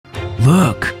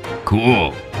look.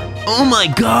 Cool. Oh my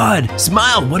god!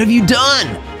 Smile, what have you done?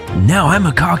 Now I'm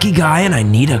a cocky guy and I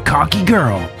need a cocky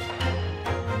girl.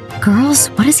 Girls,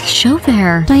 what does he show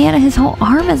there? Diana, his whole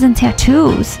arm is in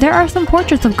tattoos. There are some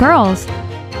portraits of girls.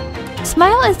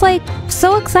 Smile is like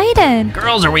so excited.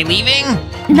 Girls, are we leaving?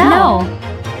 No.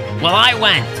 Well, I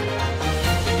went.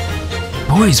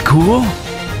 Boys, cool?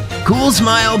 Cool,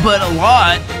 Smile, but a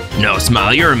lot. No,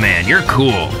 Smile, you're a man. You're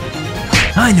cool.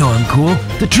 I know I'm cool.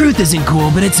 The truth isn't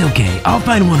cool, but it's okay. I'll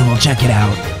find one who will check it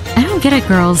out. I don't get it,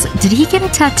 girls. Did he get a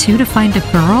tattoo to find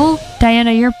a girl?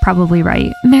 Diana, you're probably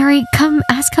right. Mary, come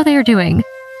ask how they are doing.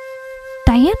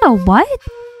 Diana, what?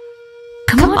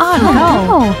 Come on,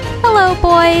 go. Hello,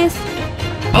 boys.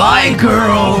 Bye,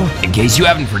 girl! In case you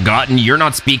haven't forgotten, you're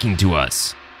not speaking to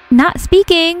us. Not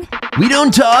speaking. We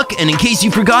don't talk, and in case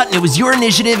you've forgotten, it was your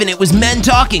initiative and it was men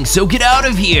talking, so get out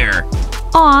of here!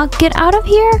 Aw, get out of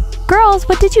here? Girls,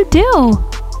 what did you do?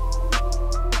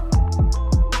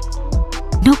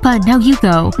 Nopa, now you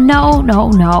go.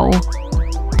 No.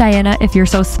 Diana, if you're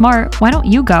so smart, why don't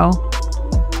you go?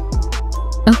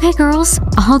 Okay, girls,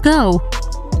 I'll go.